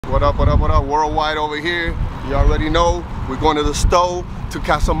What up, what up, what up? Worldwide over here. You already know. We're going to the stove to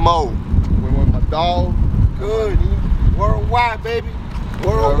Kissimmee. We're with my dog. Good. Worldwide, baby.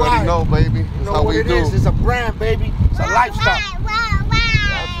 Worldwide. You already know, baby. That's you know how what we it do. is. It's a brand, baby. It's a lifestyle.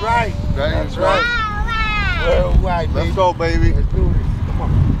 That's right. That's right. Worldwide, baby. Let's go, baby. Let's do this. Come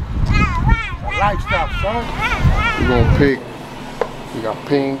on. It's a lifestyle, son. We're gonna pick. We got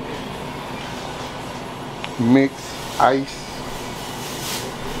pink, mix, ice.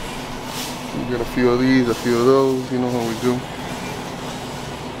 We get a few of these, a few of those. You know how we do.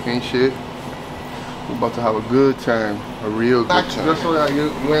 Ain't shit. We're about to have a good time, a real good time. Just so that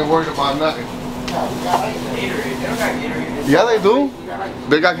you ain't worried about nothing. Yeah, they do.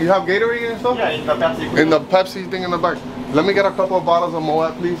 They got, you have Gatorade and stuff? Yeah, in the Pepsi. In the Pepsi thing in the back. Let me get a couple of bottles of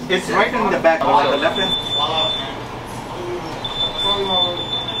Moet, please. It's right in the back, on the left hand.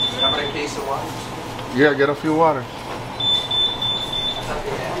 How about a case of water? Yeah, get a few waters.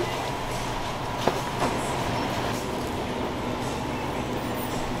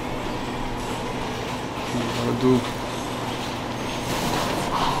 Do.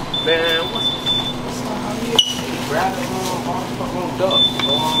 Man, what's up here? Grab it on duck.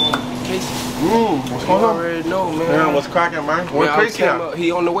 Casey. What's going on? You already know, man. Man, what's cracking, man? Where Casey at?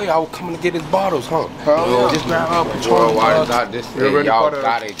 He on the way. I was coming to get his bottles, huh? Just grab up. Worldwide out this thing. Y'all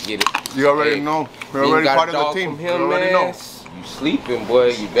gotta get it. You already know. You're already part of the team. Him, you already know. You sleeping,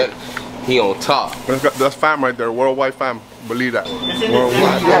 boy. You better. He on top. That's fam right there. Worldwide fam. Believe that.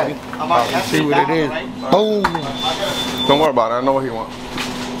 Worldwide, baby. See what it is. Boom. Don't worry about it. I know what he wants.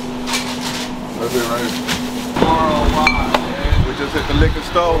 That's it right here. Worldwide. We just hit the liquor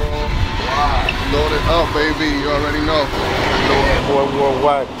stove. Load it up, baby. You already know. Boy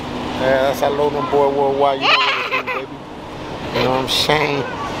Worldwide. Yeah, that's our LonerBoi Worldwide. You know what it do, baby. You know what I'm saying?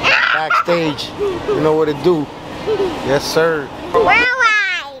 Backstage. You know what it do. Yes, sir.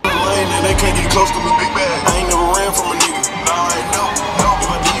 They can't get close to me, big bag. I ain't never ran from a nigga. Now I know. If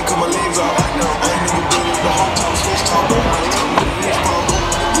I did, cut my legs off. I ain't never been in the whole time. Switch talk.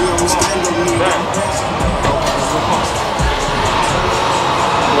 We always stand up, nigga.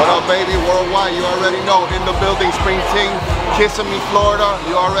 What up, baby? Worldwide, you already know. In the building, Spring Ting, Kissimmee, Florida.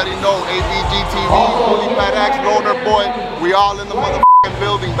 You already know. ABG TV, Bully Pawdcast, LonerBoi. We all in the motherfucking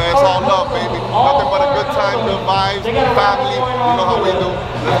building, man. It's all love, baby. Nothing but a good time, good vibes, family. You know how we do.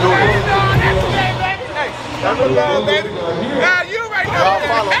 Let's do this. Y'all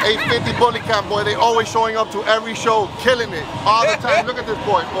follow 850 Bully Camp, boy. They always showing up to every show, killing it all the time. Look at this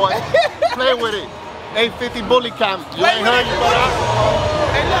boy. Play with it. 850 Bully Camp. You ain't heard you, but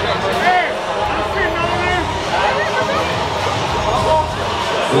hey, look. Hey, I'm sitting over there.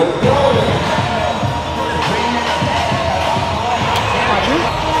 Let's go.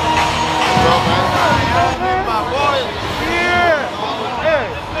 My boy. Yeah.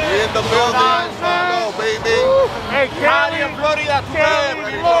 We in the building. Hello, baby. Hey, Cali and Florida.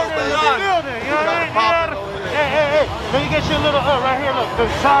 Hey, let me get you a little right here. Look, the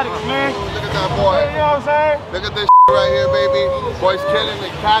exotics, man. Look at that boy. You know what I'm saying? Look at this right here, baby. Boy's killing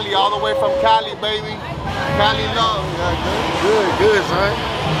it. Cali, all the way from Cali, baby. Cali love. Yeah, good, son.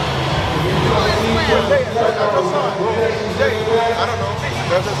 I don't know.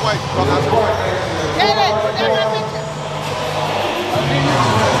 There's his wife. That's his wife.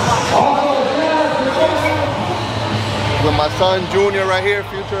 With my son Junior right here,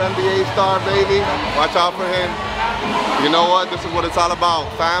 future NBA star, baby. Watch out for him. You know what? This is what it's all about.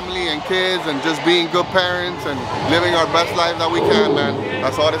 Family and kids and just being good parents and living our best life that we can, man.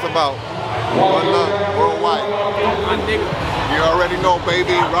 That's all it's about. One love, worldwide. You already know,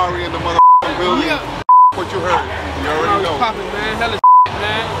 baby. Rari in the motherfucking building. What you heard. You already know. Popping, man. Hella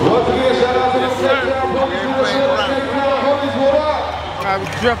man. Once again, shout out to the sir. We ain't playing around. I was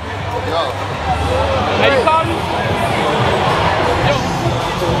dripping. Yo. Hey, you call me? Yo.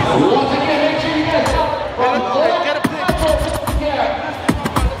 Once again, make sure you get up. Get a pic. Let's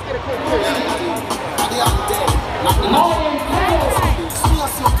get a quick picture. You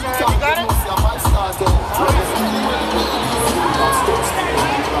got it?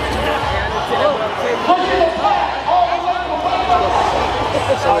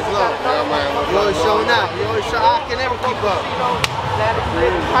 Yeah, man. You always showing out. You always show. I can never keep up.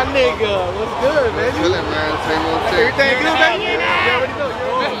 My nigga, what's good, baby? Chilling, man. Same old shit. Everything good, baby? You already know.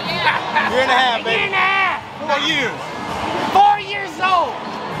 Year and a half, baby. 4 years. 4 years old.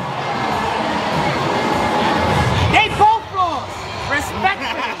 They both lost.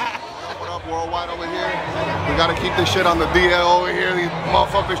 Respectfully. What up, worldwide over here? We gotta keep this shit on the DL over here. These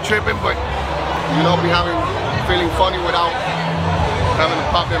motherfuckers tripping, but you know, feeling funny without having to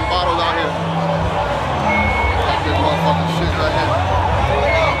pop them bottles out here. Pop this motherfucking shit right here.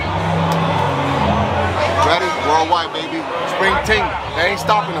 Worldwide, baby. Spring Ting. They ain't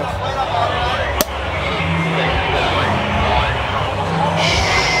stopping us.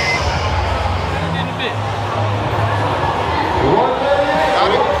 Got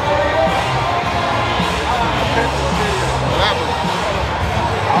it?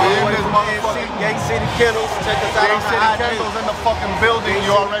 Gang City Kennels. Check us out. Gang City Kennels in the fucking building.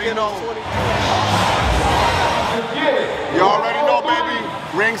 You already know. You already know, baby.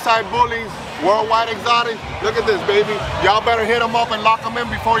 Ringside Bullies, Worldwide Exotic. Look at this, baby. Y'all better hit him up and lock him in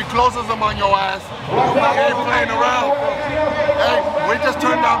before he closes them on your ass. We ain't playing around. Hey, we just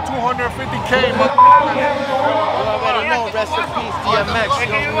turned down 250K. You already know. Rest in peace, DMX.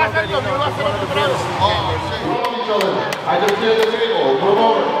 You already know. One of the realest. I just did the table. Move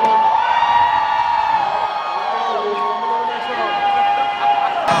over.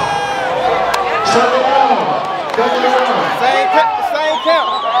 Same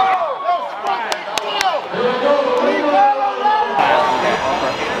count.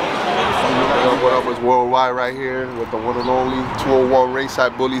 What up, it's Worldwide right here with the one and only 201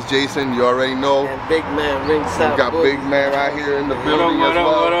 Ringside Bullies, Jason. You already know. And Big Man Ringside. We got Bullies. Big Man right here in the building as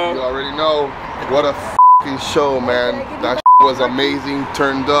well. You already know. What a f***ing show, man. That was amazing.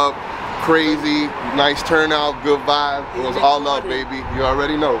 Turned up, crazy, nice turnout, good vibe. It was all up, baby. You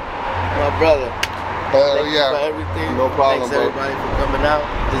already know. My brother. Hell yeah. For everything. No problem, Thanks bro. everybody for coming out.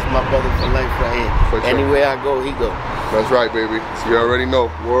 This is my brother for life right here. For sure. Anywhere I go, he go. That's right, baby. You already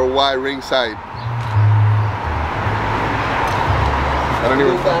know. Worldwide Ringside. I don't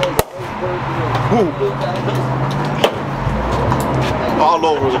even. Woo. All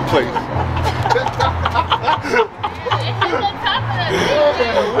over the place.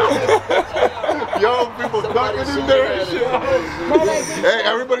 Yo, people ducking in there and shit. Hey,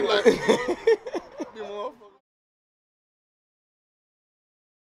 everybody like.